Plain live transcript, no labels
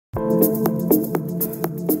ඉතින්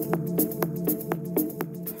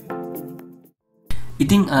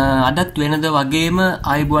අදත් වෙනද වගේම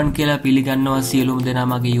ආයුබෝවන් කියලා පිළිගන්නවා සියලුම දෙනා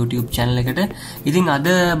මගේ YouTube channel එකට. ඉතින් අද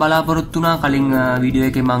බලාපොරොත්තු වුණා කලින් වීඩියෝ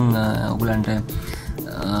එකේ මම ඔයගලන්ට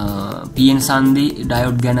PN සංදි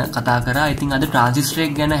ඩයෝඩ් ගැන කතා කරා. ඉතින් අද ට්‍රාන්සිස්ටර්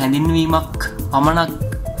එක ගැන හැඳින්වීමක් පමණක්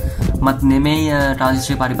මත් නෙමෙයි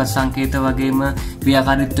ට්‍රාන්සිස්ටර් පරිපථ සංකේත වගේම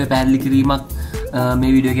ක්‍රියාකාරීත්වය පැහැදිලි කිරීමක්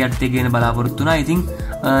මේ වීඩියෝ එකේ යටතේ ගෙන බලාපොරොත්තු වුණා. ඉතින්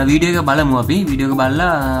වීඩියෝ එක බලමු අපි. වීඩියෝ එක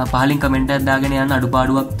බලලා පහලින් කමෙන්ට් එකක් දාගෙන යන්න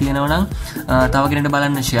අඩුපාඩුවක් තියෙනවා නම් තව කෙනෙක්ට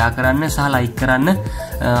බලන්න ෂෙයා කරන්න සහ ලයික් කරන්න.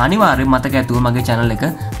 අනිවාර්යෙන් මතක ඇතුව මගේ channel එක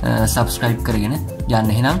subscribe කරගෙන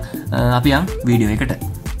යන්න. එහෙනම් අපි යන් වීඩියෝ එකට.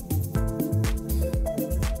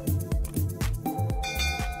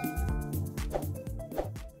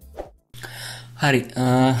 හරි.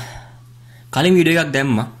 කලින් වීඩියෝ එකක්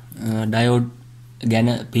දැම්මා ඩයෝඩ් ගැන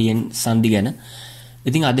PN සංදි ගැන.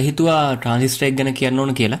 ඉතින් අද හිතුවා ට්‍රාන්සිස්ටර් එක ගැන කියන්න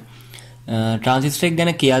ඕන කියලා. ට්‍රාන්සිස්ටර් එක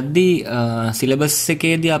ගැන කියද්දී සිලබස්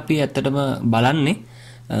එකේදී අපි ඇත්තටම බලන්නේ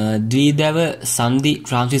ද්විදැව සංදි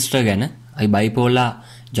ට්‍රාන්සිස්ටර් ගැන. අයි බයිපෝලා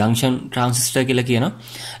ජංක්ෂන් ට්‍රාන්සිස්ටර් කියලා කියනවා.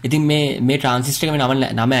 ඉතින් මේ ට්‍රාන්සිස්ටර්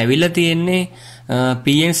එකේ නම ඇවිල්ලා තියෙන්නේ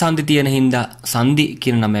PN සංදි තියෙන හින්දා සංදි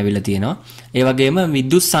කියන නම ඇවිල්ලා තියෙනවා. ඒ වගේම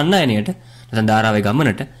විද්‍යුත් සන්නයනයට නැත්නම් ධාරාවේ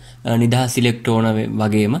ගමනට නිදහස් ඉලෙක්ට්‍රෝන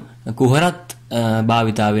වගේම කුහරත්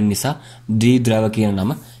භාවිතාවෙන් නිසා ද්විද්‍රව කියන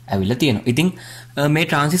නම ඇවිල්ලා තියෙනවා. ඉතින් මේ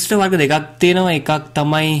ට්‍රාන්සිස්ටර් වර්ග දෙකක් තියෙනවා. එකක්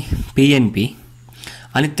තමයි PNP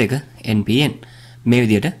අනිත් එක NPN. මේ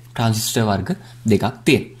විදිහට ට්‍රාන්සිස්ටර් වර්ග දෙකක්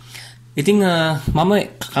තියෙනවා. ඉතින් මම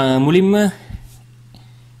මුලින්ම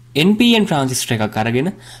NPN ට්‍රාන්සිස්ටර් එකක් අරගෙන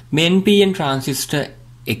මේ NPN ට්‍රාන්සිස්ටර්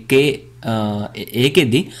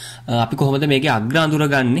ඒකෙදි අපි කොහොමද මේකේ අග්‍ර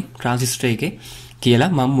අඳුරගන්නේ ට්‍රාන්සිස්ටර් එකේ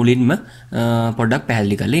කියලා මම මුලින්ම පොඩ්ඩක්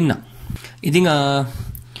පැහැදිලි කරලා ඉන්නම්. ඉතින්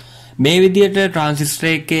මේ විදිහට ට්‍රාන්සිස්ටර්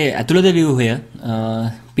එකේ ඇතුළත ව්‍යුහය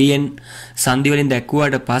PN සංදි වලින්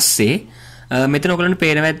දැක්වුවාට පස්සේ මෙතන ඔයගලන්ට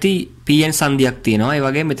පේනවා ඇති PN සංදියක් තියෙනවා. ඒ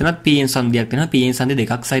වගේම මෙතනත් PN සංදියක් තියෙනවා. PN සංදි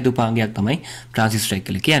දෙකක් සහිත උපාංගයක් තමයි ට්‍රාන්සිස්ටර් එක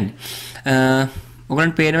කියලා කියන්නේ.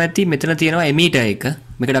 ඔයගලන්ට පේනවා ඇති මෙතන තියෙනවා එමීටර් එක.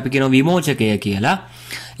 මේකට අපි කියනවා විමෝචකය කියලා.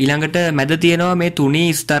 ඊළඟට මැද තියෙනවා මේ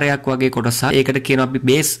තුනී ස්තරයක් වගේ කොටසක්. ඒකට කියනවා අපි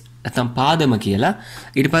බේස් නැත්නම් පාදම කියලා.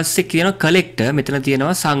 ඊට පස්සේ කියනවා කලෙක්ටර්. මෙතන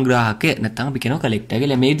තියෙනවා සංග්‍රාහකය නැත්නම් අපි කියනවා කලෙක්ටර්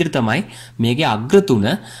කියලා. මේ විදිහට තමයි මේකේ අග්‍ර තුන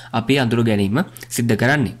අපි අඳුර ගැනීම සිද්ධ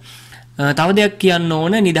කරන්නේ. තව දෙයක් කියන්න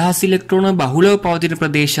ඕන නිදහස් ඉලෙක්ට්‍රෝන බහුලව පවතින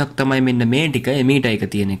ප්‍රදේශයක් තමයි මෙන්න මේ ටික එමීටර් එක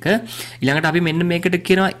තියෙන එක. ඊළඟට අපි මෙන්න මේකට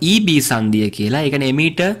කියනවා EB සංදිය කියලා. ඒ කියන්නේ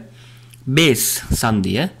එමීටර් බේස්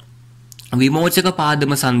සංදිය. විමෝචක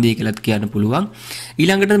පාදම සංදිය කියලාත් කියන්න පුළුවන්.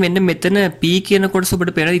 ඊළඟට මෙන්න මෙතන P කියන කොටස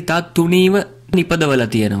ඔබට පේනවා ඉතා තුනීව නිපදවලා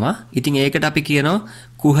තියෙනවා. ඉතින් ඒකට අපි කියනවා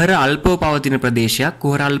කුහර අල්පව පවතින ප්‍රදේශයක්.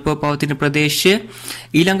 කුහර අල්පව පවතින ප්‍රදේශය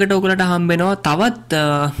ඊළඟට ඔයගලට හම්බ වෙනවා තවත්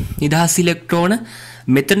නිදහස් ඉලෙක්ට්‍රෝන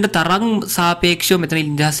මෙතනට තරම් සාපේක්ෂව මෙතන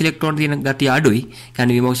නිදහස් ඉලෙක්ට්‍රෝන තියෙන ගතිය අඩුයි.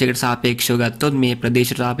 කියන්නේ විමෝචකයට සාපේක්ෂව ගත්තොත් මේ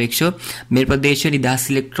ප්‍රදේශයට සාපේක්ෂව මේ ප්‍රදේශයේ නිදහස්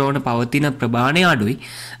ඉලෙක්ට්‍රෝන පවතින ප්‍රමාණය අඩුයි.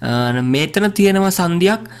 මෙතන තියෙනවා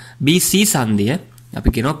සංදියක් BC සංදිය. අපි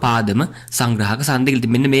කියනවා පාදම සංග්‍රහක සංදිය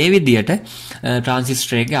කියලා. මෙන්න මේ විදිහට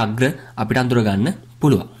ට්‍රාන්සිස්ටර් එකේ අග්‍ර අපිට අඳුර ගන්න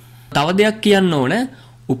පුළුවන්. තව දෙයක් කියන්න ඕන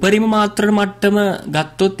උපරිම මාත්‍ර මට්ටම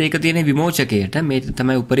ගත්තොත් ඒක තියෙන විමෝචකයට මේ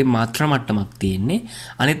තමයි උපරිම මාත්‍ර මට්ටමක් තියෙන්නේ.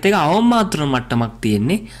 අනිත් එක අවම මාත්‍ර මට්ටමක්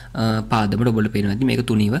තියෙන්නේ පාදමට. ඔබට පේනවා ඇති මේක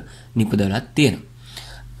තුනීව නිපදවලා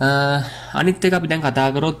තියෙනවා. අනිත් එක අපි දැන් කතා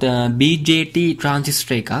කරොත් BJT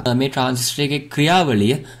ට්‍රාන්සිස්ටර් එකක්. මේ ට්‍රාන්සිස්ටර් එකේ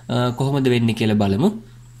ක්‍රියාවලිය කොහොමද වෙන්නේ කියලා බලමු.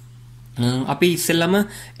 අපි ඉස්සෙල්ලම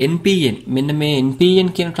NPN මෙන්න මේ NPN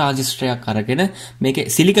කියන ට්‍රාන්සිස්ටර් එකක් අරගෙන මේකේ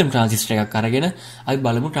සිලිකන් ට්‍රාන්සිස්ටර් එකක් අරගෙන අපි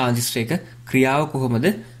බලමු ට්‍රාන්සිස්ටර් එක ක්‍රියාව කොහොමද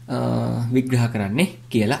විග්‍රහ කරන්නේ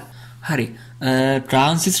කියලා. හරි.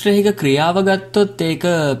 ට්‍රාන්සිස්ටර් එක ක්‍රියාව ගත්තොත් ඒක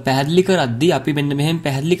පැහැදිලි කරද්දී අපි මෙන්න මෙහෙම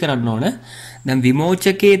පැහැදිලි කරන්න ඕන. දැන්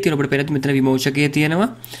විමෝචකයේ තියෙන ඔබට පේනවා මෙතන විමෝචකයේ තියෙනවා.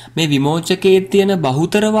 මේ විමෝචකයේ තියෙන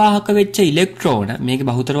බහුතර වාහක වෙච්ච ඉලෙක්ට්‍රෝන මේකේ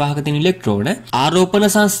බහුතර වාහක තියෙන ඉලෙක්ට්‍රෝන ආරෝපණ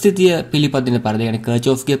සංස්ථිතිය පිළිපදින පරිදි يعني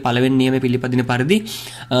කර්චොෆ්ගේ පළවෙනි නියමය පිළිපදින පරිදි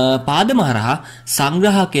පාදම හරහා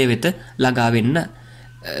සංග්‍රහකයේ වෙත ළඟා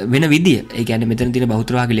වෙන විදිය. ඒ කියන්නේ මෙතන තියෙන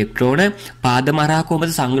බහුතර වාහක ඉලෙක්ට්‍රෝන පාදම හරහා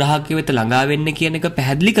කොහොමද සංග්‍රහකයේ වෙත ළඟා වෙන්නේ කියන එක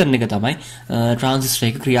පැහැදිලි කරන එක තමයි ට්‍රාන්සිස්ටර්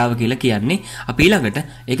එක ක්‍රියාව කියලා කියන්නේ. අපි ඊළඟට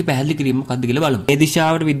ඒක පැහැදිලි කිරීම මොකක්ද කියලා බලමු. මේ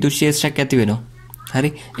දිශාවට විද්‍යුත් ක්ෂේත්‍රයක් ඇති වෙනවා. හරි.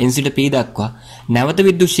 n සිට p දක්වා. නැවත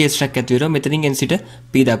විද්‍යුත් ක්ෂේත්‍රයක් ඇති වෙනවා. මෙතනින් n සිට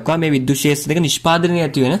p දක්වා මේ විද්‍යුත් ක්ෂේත්‍ර දෙක නිෂ්පාදනය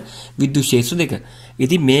ඇති වෙන විද්‍යුත් ක්ෂේත්‍ර දෙක.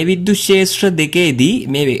 ඉතින් මේ විද්‍යුත් ක්ෂේත්‍ර දෙකේදී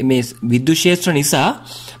මේ විද්‍යුත් ක්ෂේත්‍ර නිසා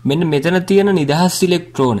මෙන්න මෙතන තියෙන නිදහස්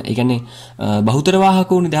ඉලෙක්ට්‍රෝන, ඒ කියන්නේ බහුතර වාහක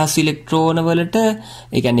වූ නිදහස් ඉලෙක්ට්‍රෝන වලට,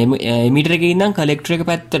 ඒ කියන්නේ එමීටර් එකේ ඉඳන් කලෙක්ටර් එක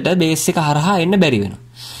පැත්තට බේස් එක හරහා එන්න බැරි වෙනවා.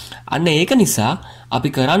 අන්න ඒක නිසා අපි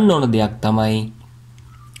කරන්න ඕන දෙයක් තමයි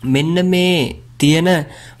මෙන්න මේ තියෙන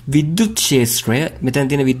විද්‍යුත් ක්ෂේත්‍රය මෙතන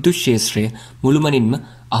තියෙන විද්‍යුත් ක්ෂේත්‍රය මුළුමනින්ම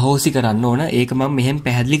අහෝසි කරන්න ඕන. ඒක මම මෙහෙම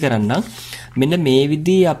පැහැදිලි කරන්නම්. මෙන්න මේ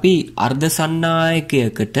විදිහේ අපි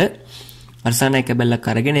අර්ධසන්නායකයකට අර්ධසන්නායක බැලක්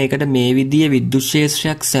අරගෙන ඒකට මේ විදිහේ විද්‍යුත්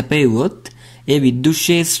ක්ෂේත්‍රයක් සැපෙවුවොත් ඒ විද්‍යුත්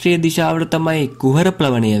ක්ෂේත්‍රයේ දිශාවට තමයි කුහර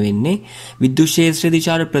ප්ලවණය වෙන්නේ. විද්‍යුත් ක්ෂේත්‍රයේ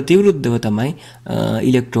දිශාවට ප්‍රතිවිරුද්ධව තමයි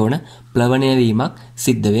ඉලෙක්ට්‍රෝන ප්ලවණය වීමක්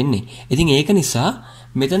සිද්ධ වෙන්නේ. ඉතින් ඒක නිසා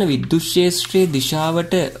මෙතන විද්‍යුත් ක්ෂේත්‍රයේ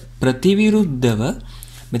දිශාවට ප්‍රතිවිරුද්ධව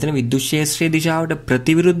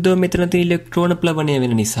මෙතන තියෙන ඉලෙක්ට්‍රෝන ප්ලවණය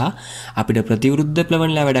වෙන නිසා අපිට ප්‍රතිවිරුද්ධ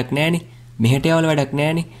ප්ලවණලා වැඩක් නැහැනේ. මෙහෙට යවල වැඩක්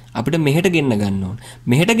නැහැනේ. අපිට මෙහෙට ගෙන්න ගන්න ඕන.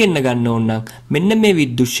 මෙහෙට ගෙන්න ගන්න ඕන නම් මෙන්න මේ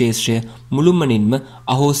විද්‍යුත් ක්ෂේත්‍රය මුළුමනින්ම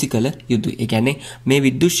අහෝසි කළ යුතුයි. ඒ කියන්නේ මේ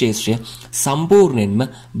විද්‍යුත් ක්ෂේත්‍රය සම්පූර්ණයෙන්ම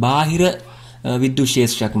බාහිර විද්‍යුත්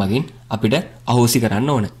ක්ෂේත්‍රයක් මගින් අපිට අහෝසි කරන්න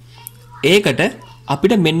ඕන. ඒකට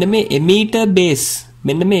අපිට මෙන්න මේ එමීටර් බේස්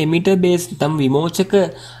තම විමෝචක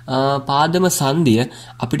පාදම සංදිය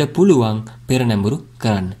අපිට පුළුවන් පෙරනැඹුරු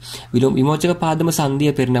කරන්න. විමෝචක පාදම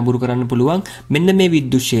සංදිය පෙරනැඹුරු කරන්න පුළුවන් මෙන්න මේ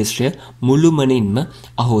විද්‍යුත් ක්ෂේත්‍රය මුළුමනින්ම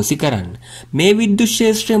අහෝසි කරන්න. මේ විද්‍යුත්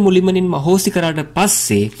ක්ෂේත්‍රය මුළුමනින්ම අහෝසි කරාට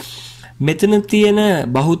පස්සේ මෙතන තියෙන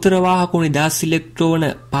බහුතර වාහක නිදහස් ඉලෙක්ට්‍රෝන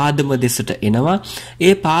පාදම දෙසට එනවා.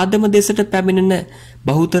 ඒ පාදම දෙසට පැමිණෙන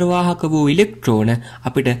බහුතර වාහක වූ ඉලෙක්ට්‍රෝන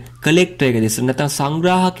අපිට කලෙක්ටර් එක දෙසට නැත්නම්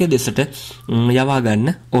සංග්‍රාහකය දෙසට යවා ගන්න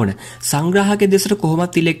ඕන. සංග්‍රාහකය දෙසට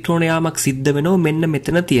කොහොමත් ඉලෙක්ට්‍රෝන යාමක් සිද්ධ වෙනවා මෙන්න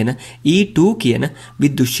මෙතන තියෙන E2 කියන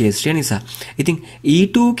විද්‍යුත් ක්ෂේත්‍රය නිසා. ඉතින්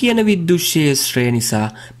E2 කියන විද්‍යුත් ක්ෂේත්‍රය නිසා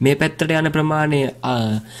මේ පැත්තට යන ප්‍රමාණය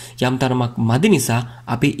යම් තරමක් මදි නිසා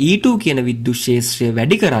අපි E2 කියන විද්‍යුත් ක්ෂේත්‍රය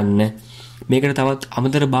වැඩි කරන්න මේකට තවත්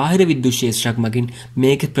අමතර බාහිර විද්‍යුත් ක්ෂේත්‍රයක් මගින්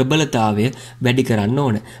මේකේ ප්‍රබලතාවය වැඩි කරන්න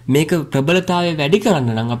ඕන. මේක ප්‍රබලතාවය වැඩි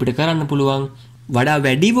කරන්න නම් අපිට කරන්න පුළුවන් වඩා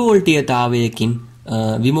වැඩි වෝල්ටීයතාවයකින්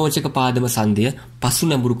විමෝචක පාදම සංදිය පසු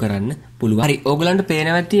නැඹුරු කරන්න පුළුවන්. හරි, ඕගලන්ට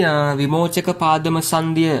පේනවා ඇති විමෝචක පාදම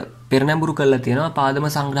සංදිය පෙරනැඹුරු කරලා තියෙනවා, පාදම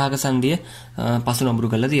සංග්‍රාහක සංදිය පසු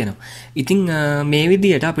නැඹුරු කරලා තියෙනවා. ඉතින් මේ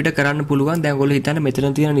විදිහට අපිට කරන්න පුළුවන්. දැන් ඔයගොල්ලෝ හිතන්න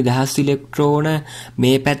මෙතන තියෙන නිදහස් ඉලෙක්ට්‍රෝන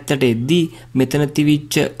මේ පැත්තට එද්දී මෙතන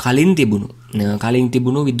තිබිච්ච කලින්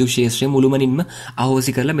තිබුණු විද්‍යුත් ක්ෂේත්‍රය මුළුමනින්ම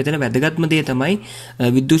අහෝසි කරලා මෙතන වැදගත්ම දේ තමයි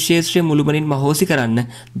විද්‍යුත් ක්ෂේත්‍රය මුළුමනින්ම අහෝසි කරන්න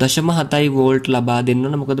 0.7 වෝල්ට් ලබා දෙන්න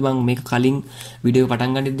ඕන. මොකද මම මේක කලින් වීඩියෝ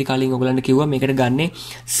පටන් ගන්නෙද්දී කලින් ඔයගලන්ට කිව්වා මේකට ගන්නේ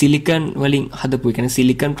සිලිකන් වලින් හදපු, ඒ කියන්නේ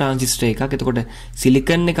සිලිකන් ट्रांजिस्टर එකක්. එතකොට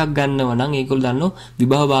සිලිකන් එකක් ගන්නවා නම් ඒගොල්ලෝ දන්නෝ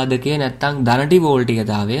විභව බාධකය නැත්තම් ධනටි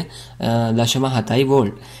වෝල්ටිකතාවය 0.7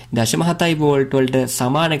 වෝල්ට්. 0.7 වෝල්ට් වලට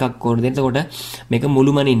සමාන එකක් ඕන දෙන්න. එතකොට මේක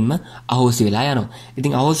මුළුමනින්ම අහෝසි වෙලා යනවා.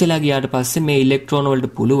 ඉතින් අහෝසි වෙලා ගියාට පස්සේ මේ ඉලෙක්ට්‍රෝන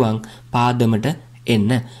වලට පුළුවන් පාදමට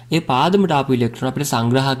එන්න. ඒ පාදමට ආපු ඉලෙක්ට්‍රෝන අපිට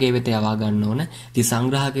සංග්‍රාහකයේ වෙත යවා ගන්න ඕන. ඉතින්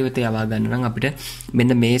සංග්‍රාහකයේ වෙත යවා ගන්න නම් අපිට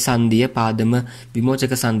මෙන්න මේ සංදිය පාදම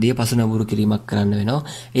විමෝචක සංදිය පසු නැඹුරු කිරීමක් කරන්න වෙනවා.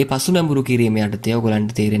 ඒ පසු නැඹුරු කිරීම යටතේ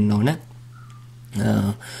ඔයගලන්ට තේරෙන්න ඕන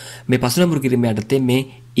මේ පසු නැඹුරු කිරීම යටතේ මේ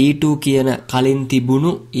E2 කියන කලින්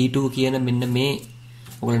තිබුණු E2 කියන මෙන්න මේ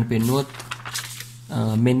ඔයගලන්ට පෙන්නුවොත්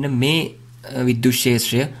මෙන්න මේ විද්‍යුත්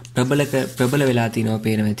ක්ෂේත්‍රය ප්‍රබල වෙලා තිනවා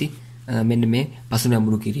පේනවා ඇති. මෙන්න මේ පසු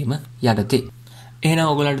නැඹුරු කිරීම යටතේ.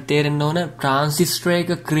 එහෙනම් ඔයගලන්ට තේරෙන්න ඕන ට්‍රාන්සිස්ටර්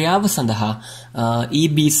එක ක්‍රියාව සඳහා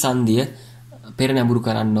EB සංදිය පෙරනැඹුරු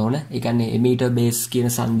කරන්න ඕන. ඒ කියන්නේ එමීටර් බේස් කියන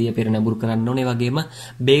සංදිය පෙරනැඹුරු කරන්න ඕන. ඒ වගේම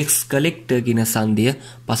බේස් කලෙක්ටර් කියන සංදිය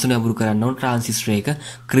පසු නැඹුරු කරන්න ඕන ට්‍රාන්සිස්ටර් එක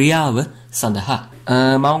ක්‍රියාව සඳහා.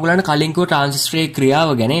 මම ඔයගලන්ට කලින් කිව්ව ට්‍රාන්සිස්ටරේ ක්‍රියාව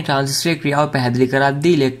ගැන. ට්‍රාන්සිස්ටරේ ක්‍රියාව පැහැදිලි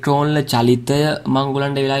කරද්දී ඉලෙක්ට්‍රෝන්ල චලිතය මම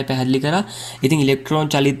ඔයගලන්ට ඒ වෙලාවේ පැහැදිලි කරා. ඉතින්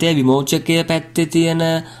ඉලෙක්ට්‍රෝන චලිතය විමෝචකයේ පැත්තේ තියෙන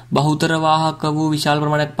බහුතර වාහක වූ විශාල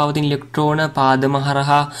ප්‍රමාණයක් පවතින ඉලෙක්ට්‍රෝන පාදම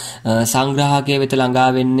හරහා සංග්‍රාහකයේ වෙත ළඟා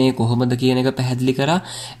වෙන්නේ කොහොමද කියන එක පැහැදිලි කරා.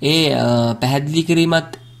 ඒ පැහැදිලි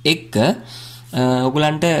කිරීමත් එක්ක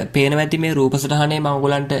ඔයගලන්ට පේනවා ඇති මේ රූප සටහනේ මම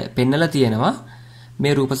ඔයගලන්ට පෙන්නලා තියෙනවා.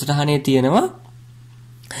 මේ රූප සටහනේ තියෙනවා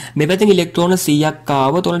මේ පැත්තෙන් ඉලෙක්ට්‍රෝන 100ක්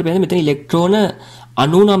ආවොත් ඔයාලට පේන්නේ මෙතන ඉලෙක්ට්‍රෝන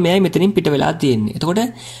 99යි මෙතනින් පිට වෙලා තියෙන්නේ. එතකොට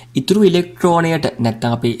ඉතුරු ඉලෙක්ට්‍රෝනයට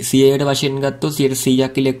නැත්නම් අපි 100ට වශයෙන් ගත්තොත්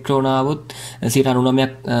 100ක් ඉලෙක්ට්‍රෝන ආවොත්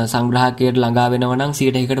 99ක් සංග්‍රාහකයට ළඟා වෙනවා නම්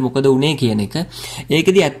 100කට මොකද උනේ කියන එක.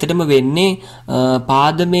 ඒකෙදි ඇත්තටම වෙන්නේ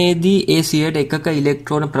පාදමේදී ඒ 101ක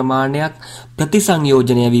ඉලෙක්ට්‍රෝන ප්‍රමාණයක්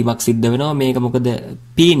ප්‍රතිසංයෝජනය වීමක් සිද්ධ වෙනවා. මේක මොකද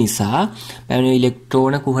P නිසා පැමිණෙන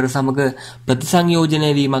ඉලෙක්ට්‍රෝන කුහර සමග ප්‍රතිසංයෝජනය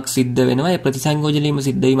වීමක් සිද්ධ වෙනවා. ඒ ප්‍රතිසංයෝජන වීම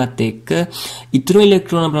සිද්ධ වීමත් එක්ක ඉතුරු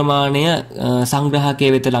ඉලෙක්ට්‍රෝන ප්‍රමාණය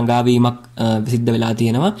සංග්‍රාහකයේ වෙත ළඟා වීමක් සිද්ධ වෙලා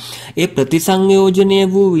තියෙනවා. ඒ ප්‍රතිසංයෝජනය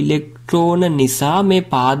වූ ඉලෙක්ට්‍රෝන නිසා මේ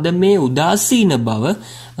පාදමේ උදාසීන බව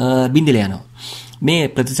බිඳලා යනවා. මේ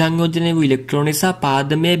ප්‍රතිසංයෝජනය වූ ඉලෙක්ට්‍රෝන නිසා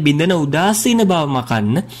පාදමේ බිඳෙන උදාසීන බව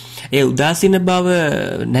මකන්න, ඒ උදාසීන බව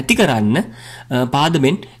නැති කරන්න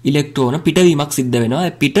පාදමෙන් ඉලෙක්ට්‍රෝන පිටවීමක් සිද්ධ වෙනවා.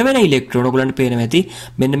 ඒ පිට වෙන ඉලෙක්ට්‍රෝන ඔයගලන්ට පේනවා ඇති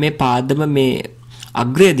මෙන්න මේ පාදම මේ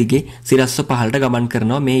අග්‍රය දිගේ සිරස්ව පහළට ගමන්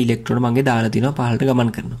කරනවා. මේ ඉලෙක්ට්‍රෝන මගේ දාලා තිනවා පහළට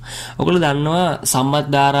ගමන් කරනවා. ඔයගොල්ලෝ දන්නවා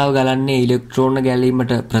සම්මත ධාරාව ගලන්නේ ඉලෙක්ට්‍රෝන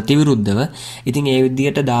ගැලීමට ප්‍රතිවිරුද්ධව. ඉතින් ඒ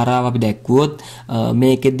විදිහට ධාරාව අපි දැක්වුවොත්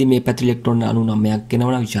මේකෙද්දි මේ පැත්තේ ඉලෙක්ට්‍රෝන 99ක්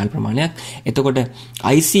එනවා විශාල ප්‍රමාණයක්. එතකොට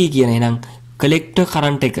IC කියන එහෙනම් කලෙක්ටර්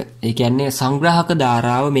කරන්ට් එක, ඒ කියන්නේ සංග්‍රාහක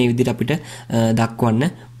ධාරාව මේ විදිහට අපිට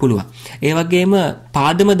දක්වන්න පුළුවන්. ඒ වගේම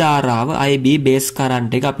පාදම ධාරාව IB බේස්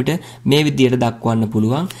කරන්ට් එක අපිට මේ විදිහට දක්වන්න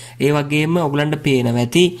පුළුවන්. ඒ වගේම ඔයගලන්ට පේනවා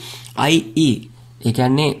ඇති IE, ඒ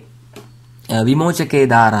කියන්නේ විමෝචකයේ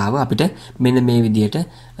ධාරාව අපිට මෙන්න මේ විදිහට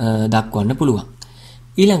දක්වන්න පුළුවන්.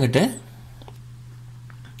 ඊළඟට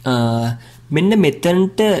මෙන්න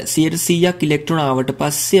මෙතනට 100ක් ඉලෙක්ට්‍රෝන ආවට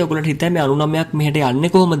පස්සේ ඔයගොල්ලන්ට හිතයි මේ 99ක් මෙහෙට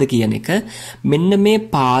යන්නේ කොහොමද කියන එක. මෙන්න මේ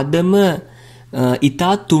පාදම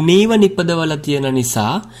ඉතා තුනීව නිපදවලා තියෙන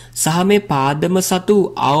නිසා සහ මේ පාදම සතු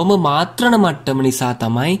අවම මාත්‍රණ මට්ටම නිසා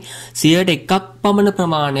තමයි 101ක් පමණ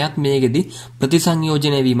ප්‍රමාණයක් මේකෙදි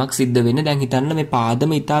ප්‍රතිසංයෝජනය වීමක් සිද්ධ වෙන්නේ. දැන් හිතන්න මේ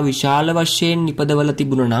පාදම ඉතා විශාල වශයෙන් නිපදවලා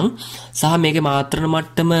තිබුණා නම් සහ මේකේ මාත්‍රණ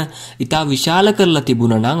මට්ටම ඉතා විශාල කරලා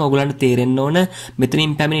තිබුණා නම් ඔයගලන්ට තේරෙන්න ඕන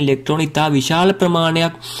මෙතනින් පැමිණි ඉලෙක්ට්‍රෝන ඉතා විශාල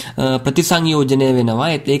ප්‍රමාණයක් ප්‍රතිසංයෝජනය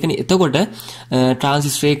වෙනවා. එතකොට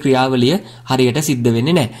ට්‍රාන්සිස්ටරේ ක්‍රියාවලිය හරියට සිද්ධ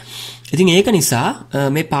වෙන්නේ නැහැ. ඉතින් ඒක නිසා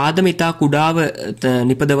මේ පාදම ඉතා කුඩාව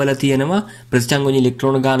නිපදවලා තියෙනවා ප්‍රතිසංයෝජන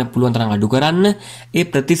ඉලෙක්ට්‍රෝන ගාන පුළුවන් තරම් අඩු කරන්න. ඒ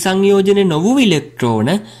ප්‍රතිසංයෝජනේ නොවු ඉලෙක්ට්‍රෝන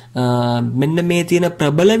මෙන්න මේ තියෙන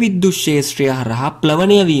ප්‍රබල විද්‍යුත් ක්ෂේත්‍රය හරහා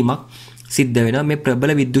ප්ලවණය වීමක් සිද්ධ වෙනවා. මේ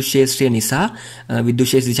ප්‍රබල විද්‍යුත් ක්ෂේත්‍රය නිසා විද්‍යුත්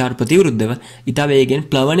ක්ෂේත්‍ර දිශාවට ප්‍රතිවිරුද්ධව ඉතා වේගෙන්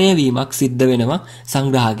ප්ලවණය වීමක් සිද්ධ වෙනවා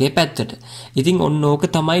සංග්‍රාහකයේ පැත්තට. ඉතින් ඔන්න ඕක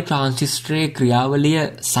තමයි ට්‍රාන්සිස්ටරේ ක්‍රියාවලිය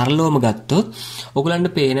සරලවම ගත්තොත්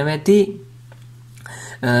ඔයගලන්ට පේනවා ඇති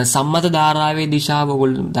සම්මත ධාරාවේ දිශාව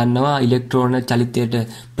ඔයගොල්ලෝ දන්නවා ඉලෙක්ට්‍රෝන චලිතයට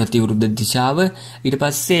ප්‍රතිවිරුද්ධ දිශාව. ඊට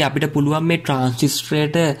පස්සේ අපිට පුළුවන් මේ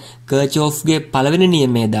ට්‍රාන්සිස්ටරේට කර්චෝෆ්ගේ පළවෙනි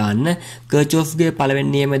නියමය දාන්න. කර්චෝෆ්ගේ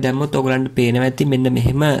පළවෙනි නියමය දැම්මොත් ඔයගලන්ට පේනවා ඇති මෙන්න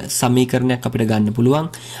මෙහෙම සමීකරණයක් අපිට ගන්න පුළුවන්.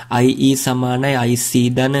 IE සමානයි IC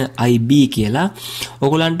ධන IB කියලා.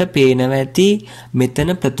 ඔයගලන්ට පේනවා ඇති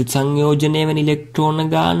මෙතන ප්‍රතිසංයෝජනය වෙන ඉලෙක්ට්‍රෝන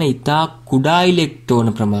ගාන ඉතා කුඩා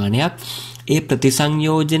ඉලෙක්ට්‍රෝන ප්‍රමාණයක්. ඒ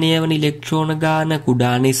ප්‍රතිසංයෝජනය වන ඉලෙක්ට්‍රෝන ගාන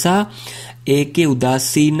කුඩා නිසා ඒකේ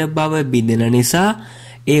උදාසීන බව බිඳෙන නිසා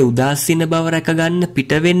ඒ උදාසීන බව රැකගන්න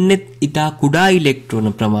පිට වෙන්නේ ඉතා කුඩා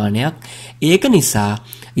ඉලෙක්ට්‍රෝන ප්‍රමාණයක්. ඒක නිසා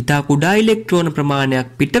ඉතා කුඩා ඉලෙක්ට්‍රෝන ප්‍රමාණයක්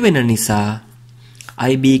පිට වෙන නිසා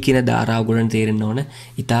IB කියන ධාරාව ගොඩන තේරෙන්න ඕන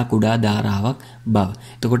ඉතා කුඩා ධාරාවක් බව.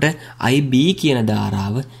 එතකොට IB කියන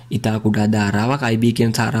ධාරාව ඉතා කුඩා ධාරාවක්. IB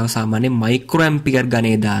කියන ධාරාව සාමාන්‍යයෙන් මයික්‍රෝ ඇම්පියර්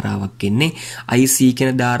ගණයේ ධාරාවක් එන්නේ. IC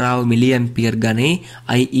කියන ධාරාව මිලි ඇම්පියර් ගණයේ,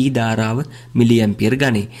 IE ධාරාව මිලි ඇම්පියර්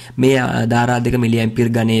ගණයේ. මේ ධාරා දෙක මිලි ඇම්පියර්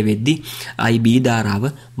ගණයේ වෙද්දී IB ධාරාව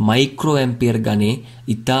මයික්‍රෝ ඇම්පියර් ගණයේ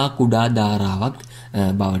ඉතා කුඩා ධාරාවක්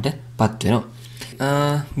බවට පත් වෙනවා.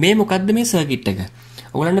 මේ මොකද්ද මේ සර්කිට් එක?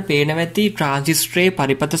 ඔයගලන්ට පේනවා ඇති ට්‍රාන්සිස්ටරේ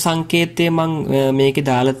පරිපථ සංකේතය මම මේකේ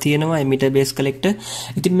දාලා තියෙනවා එමිටර් බේස් කලෙක්ටර්.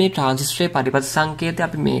 ඉතින් මේ ට්‍රාන්සිස්ටරේ පරිපථ සංකේතය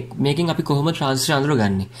අපි මේකෙන් අපි කොහොමද ට්‍රාන්සිස්ටර්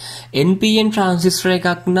අඳුරගන්නේ? NPN ට්‍රාන්සිස්ටර්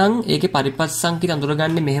එකක් නම් ඒකේ පරිපථ සංකේතය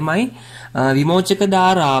අඳුරගන්නේ මෙහෙමයි. විමෝචක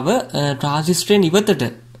ධාරාව ට්‍රාන්සිස්ටරේ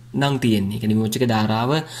ඉවතට නම් තියෙන්නේ. ඒ කියන්නේ විමෝචක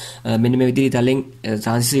ධාරාව මෙන්න මේ විදිහට ඉතලෙන්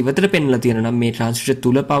ට්‍රාන්සිස්ටර් ඉවතට පෙන්වලා තියෙනවා නම් මේ ට්‍රාන්සිස්ටර්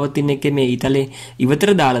තුල පවතින එකේ මේ ඉතලේ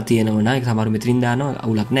ඉවතට දාලා තියෙනවා නම් ඒක සමහර මෙතනින් දානවා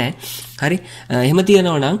අවුලක් නැහැ. හරි. එහෙම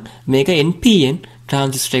තියෙනවා නම් මේක NPN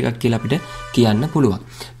ට්‍රාන්සිස්ටර් එකක් කියලා අපිට කියන්න පුළුවන්.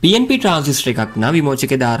 PNP ට්‍රාන්සිස්ටර් එකක් නම්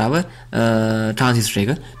විමෝචක ධාරාව ට්‍රාන්සිස්ටර්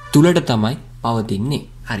එක තුලට තමයි පවතින්නේ.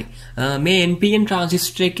 හරි. මේ NPN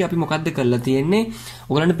ට්‍රාන්සිස්ටර් එකේ අපි මොකද්ද කරලා තියෙන්නේ?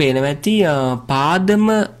 ඔයගලන්ට පේනවා ඇති පාදම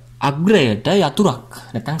අග්‍රයට යතුරක්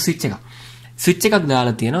නැත්නම් ස්විච් එකක්. ස්විච් එකක්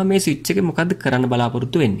දාලා තියෙනවා. මේ ස්විච් එකේ මොකද්ද කරන්න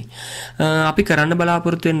බලාපොරොත්තු වෙන්නේ? අපි කරන්න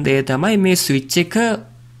බලාපොරොත්තු වෙන දේ තමයි මේ ස්විච් එක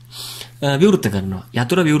විවෘත කරනවා.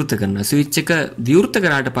 යතුර විවෘත කරනවා. ස්විච් එක විවෘත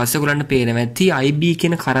කරාට පස්සේ ඔයගලන්ට පේනවා ඇති IB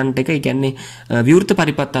කියන කරන්ට් එක, ඒ කියන්නේ විවෘත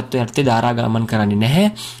පරිපත්තත්වයට යටතේ ධාරා ගමන් කරන්නේ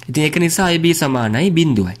නැහැ. ඉතින් ඒක නිසා IB සමානයි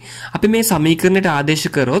 0යි. අපි මේ සමීකරණයට ආදේශ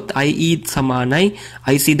කරොත් IE සමානයි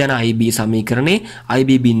IC ධන IB සමීකරණේ IB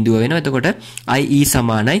 0 වෙනවා. එතකොට IE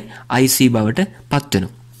සමානයි IC බවට පත්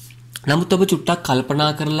වෙනවා. නමුත් ඔබ චුට්ටක්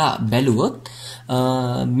කල්පනා කරලා බැලුවොත්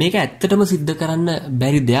මේක ඇත්තටම सिद्ध කරන්න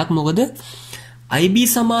බැරි දෙයක්. මොකද IB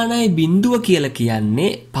සමානයි 0 කියලා කියන්නේ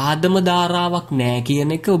පාදම ධාරාවක් නෑ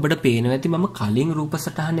කියන එක ඔබට පේනවා ඇති. මම කලින් රූප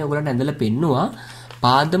සටහනේ ඔයගලන්ට ඇඳලා පෙන්නුවා.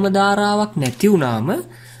 පාදම ධාරාවක් නැති වුණාම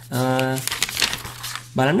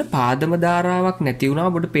බලන්න පාදම ධාරාවක් නැති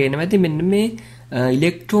වුණාම ඔබට පේනවා ඇති මෙන්න මේ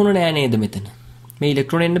ඉලෙක්ට්‍රෝන නෑ නේද මෙතන. මේ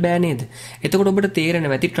ඉලෙක්ට්‍රෝන එන්න බෑ නේද? එතකොට ඔබට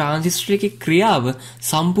තේරෙනවා ඇති ට්‍රාන්සිස්ටර් එකේ ක්‍රියාව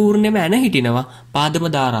සම්පූර්ණයෙන්ම ඇන හිටිනවා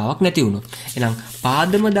පාදම ධාරාවක් නැති වුණොත්. එහෙනම්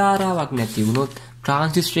පාදම ධාරාවක් නැති වුණොත්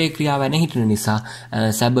ට්‍රාන්සිස්ටරයේ ක්‍රියාව නැ හිටින නිසා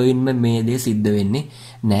සැබවින්ම මේ දේ සිද්ධ වෙන්නේ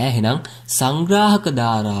නෑ. එහෙනම් සංග්‍රාහක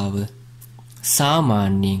ධාරාව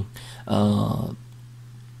සාමාන්‍යයෙන්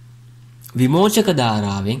විමෝචක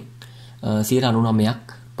ධාරාවෙන්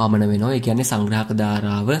 99ක් පමණ වෙනවා. ඒ කියන්නේ සංග්‍රාහක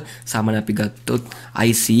ධාරාව සාමාන්‍ය අපි ගත්තොත්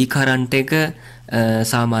IC කරන්ට් එක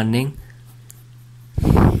සාමාන්‍යයෙන්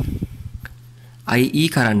IE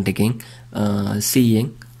කරන්ට් එකෙන් 100න්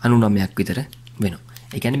 99ක් විතර වෙනවා.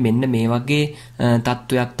 ඒ කියන්නේ මෙන්න මේ වගේ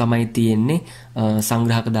තත්වයක් තමයි තියෙන්නේ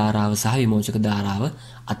සංග්‍රාහක ධාරාව සහ විමෝචක ධාරාව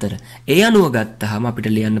අතර. ඒ අනුව ගත්තාම අපිට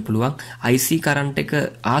ලියන්න පුළුවන් IC කරන්ට් එක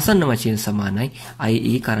ආසන්න වශයෙන් සමානයි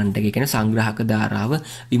IE කරන්ට් එක. ඒ කියන්නේ සංග්‍රාහක ධාරාව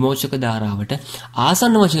විමෝචක ධාරාවට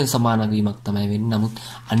ආසන්න වශයෙන් සමාන වීමක් තමයි වෙන්නේ. නමුත්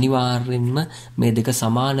අනිවාර්යෙන්ම මේ දෙක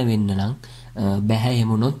සමාන වෙන්න නම් බැහැ.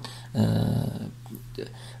 එහෙමුණොත්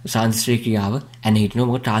ට්‍රාන්සිස්ටරයේ ක්‍රියාව ඇන හිටිනවා.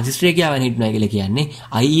 මොකද ට්‍රාන්සිස්ටරයේ ක්‍රියාව ඇන හිටිනවා කියලා කියන්නේ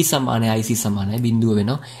IE සමානයි IC සමානයි බිඳුව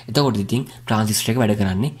වෙනවා. එතකොට ඉතින් ට්‍රාන්සිස්ටර් එක වැඩ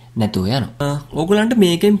කරන්නේ නැතුව යනවා. ඕගොල්ලන්ට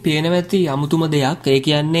මේකෙන් පේනවා ඇති අමුතුම දෙයක්. ඒ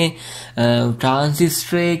කියන්නේ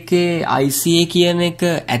ට්‍රාන්සිස්ටර් එකේ IC කියන එක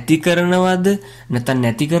ඇති කරනවද නැත්නම්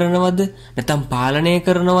නැති කරනවද නැත්නම් පාලනය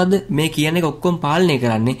කරනවද? මේ කියන එක ඔක්කොම පාලනය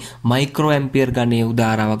කරන්නේ මයික්‍රෝ ඇම්පියර් ගණයේ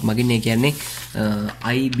උදාහරණයක් මගින්. ඒ කියන්නේ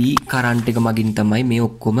IB කරන්ට් එක මගින් තමයි මේ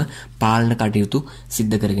ඔක්කොම පාලන කටයුතු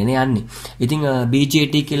සිද්ධ කරගෙන යන්නේ. ඉතින්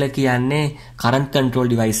BJT කියලා කියන්නේ current control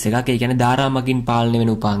device එකක්. ඒ කියන්නේ ධාරා මගින් පාලනය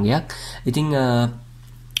වෙන උපාංගයක්. ඉතින්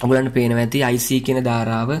ඔයගොල්ලන්ට පේනවා ඇති IC කියන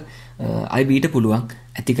ධාරාව IB ට පුළුවන්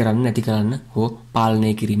ඇති කරන්න නැති කරන්න හෝ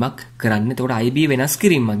පාලනය කිරීමක් කරන්න. එතකොට IB වෙනස්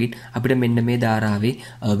කිරීම මගින් අපිට මෙන්න මේ ධාරාවේ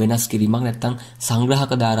වෙනස් කිරීමක් නැත්නම්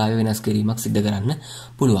සංග්‍රාහක ධාරාවේ වෙනස් කිරීමක් සිද්ධ කරන්න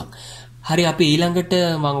පුළුවන්. හරි, අපි ඊළඟට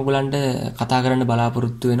මම ඔයගලන්ට කතා කරන්න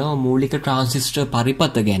බලාපොරොත්තු වෙනවා මූලික ට්‍රාන්සිස්ටර්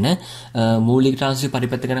පරිපථ ගැන. මූලික ට්‍රාන්සිස්ටර්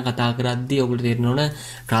පරිපථ ගැන කතා කරද්දී ඔයගොල්ලෝ තේරෙන්න ඕන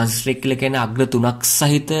ට්‍රාන්සිස්ටර් කියලා කියන්නේ අග්‍ර 3ක්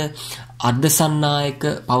සහිත අර්ධසන්නායක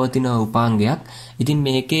පවතින උපාංගයක්. ඉතින්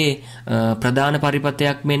මේකේ ප්‍රධාන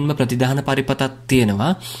පරිපථයක් මෙන්ම ප්‍රතිධාන පරිපථයක් තියෙනවා.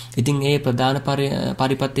 ඉතින් මේ ප්‍රධාන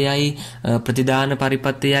පරිපථයයි ප්‍රතිධාන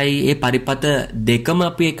පරිපථයයි ඒ පරිපථ දෙකම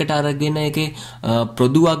අපි එකට අරගෙන ඒකේ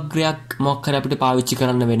පොදු අග්‍රයක් මොකක් හරි අපිට පාවිච්චි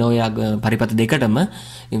කරන්න වෙන ඔය පරිපථ දෙකටම.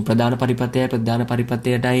 ඉතින් ප්‍රධාන පරිපථයයි ප්‍රධාන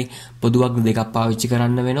පරිපථයටයි පොදු අග්‍ර දෙකක් පාවිච්චි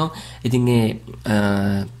කරන්න වෙනවා. ඉතින්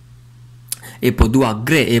ඒ පොදු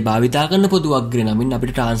අග්‍රය ඒ භාවිතා කරන පොදු අග්‍රය නමින්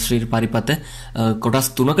අපිට ට්‍රාන්සිස්ටර් පරිපථ කොටස්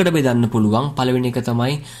 3කට බෙදන්න පුළුවන්. පළවෙනි එක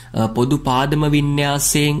තමයි පොදු පාදම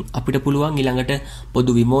වින්‍යාසයෙන් අපිට පුළුවන්. ඊළඟට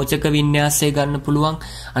පොදු විමෝචක වින්‍යාසය ගන්න පුළුවන්.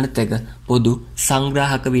 අනිත් එක පොදු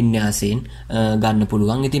සංග්‍රාහක වින්‍යාසයෙන් ගන්න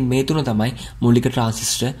පුළුවන්. ඉතින් මේ තුන තමයි මූලික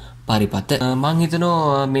ට්‍රාන්සිස්ටර් පරිපථ. මම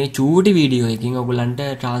හිතනවා මේ චූටි වීඩියෝ එකකින් ඔයගලන්ට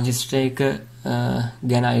ට්‍රාන්සිස්ටර් එක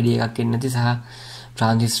ගැන අයිඩියා එකක් එන්න ඇති සහ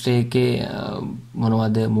ට්‍රාන්සිස්ටර් එකේ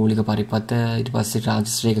මොනවද මූලික පරිපථ, ඊට පස්සේ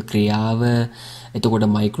ට්‍රාන්සිස්ටර් එක ක්‍රියාව, එතකොට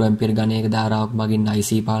මයික්‍රෝ ඇම්පියර් ගණයක ධාරාවක් මගින් IC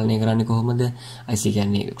පාලනය කරන්නේ කොහොමද? IC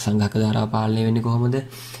කියන්නේ සංග්‍රාහක ධාරාව පාලනය වෙන්නේ කොහොමද?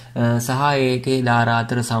 සහ ඒකේ ධාරා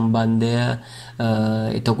අතර සම්බන්ධය,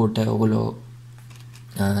 එතකොට ඔයගොල්ලෝ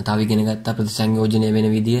තව ඉගෙන ගත්ත ප්‍රතිසංයෝජනය වෙන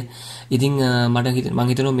විදිය. ඉතින් මම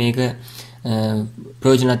හිතනවා මේක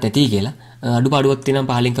ප්‍රයෝජනවත් ඇති කියලා. අඩුපාඩුවක් තියෙනම්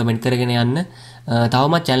පහලින් කමෙන්ට් කරගෙන යන්න.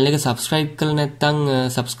 තවමත් channel එක subscribe කරලා නැත්නම්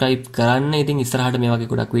subscribe කරන්න. ඉතින් ඉස්සරහට මේ වගේ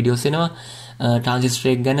ගොඩක් වීඩියෝස් එනවා. ට්‍රාන්සිස්ටර්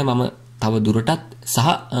එක ගැන මම තව දුරටත් සහ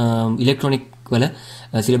ඉලෙක්ට්‍රොනික වල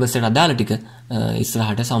සිලබස් එකට අදාළ ටික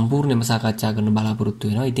ඉස්සරහට සම්පූර්ණයෙන්ම සාකච්ඡා කරන්න බලාපොරොත්තු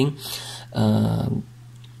වෙනවා. ඉතින්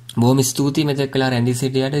බොහොම ස්තුතියි මෙතෙක් වෙලා රැඳී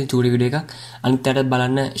සිටියට. චූටි වීඩියෝ එකක් අනිත් පැත්තට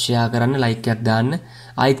බලන්න, ෂෙයා කරන්න, ලයික් එකක් දාන්න.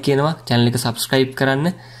 ආයිත් කියනවා channel එක subscribe කරන්න.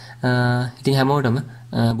 ඉතින් හැමෝටම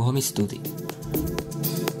බොහොම ස්තුතියි.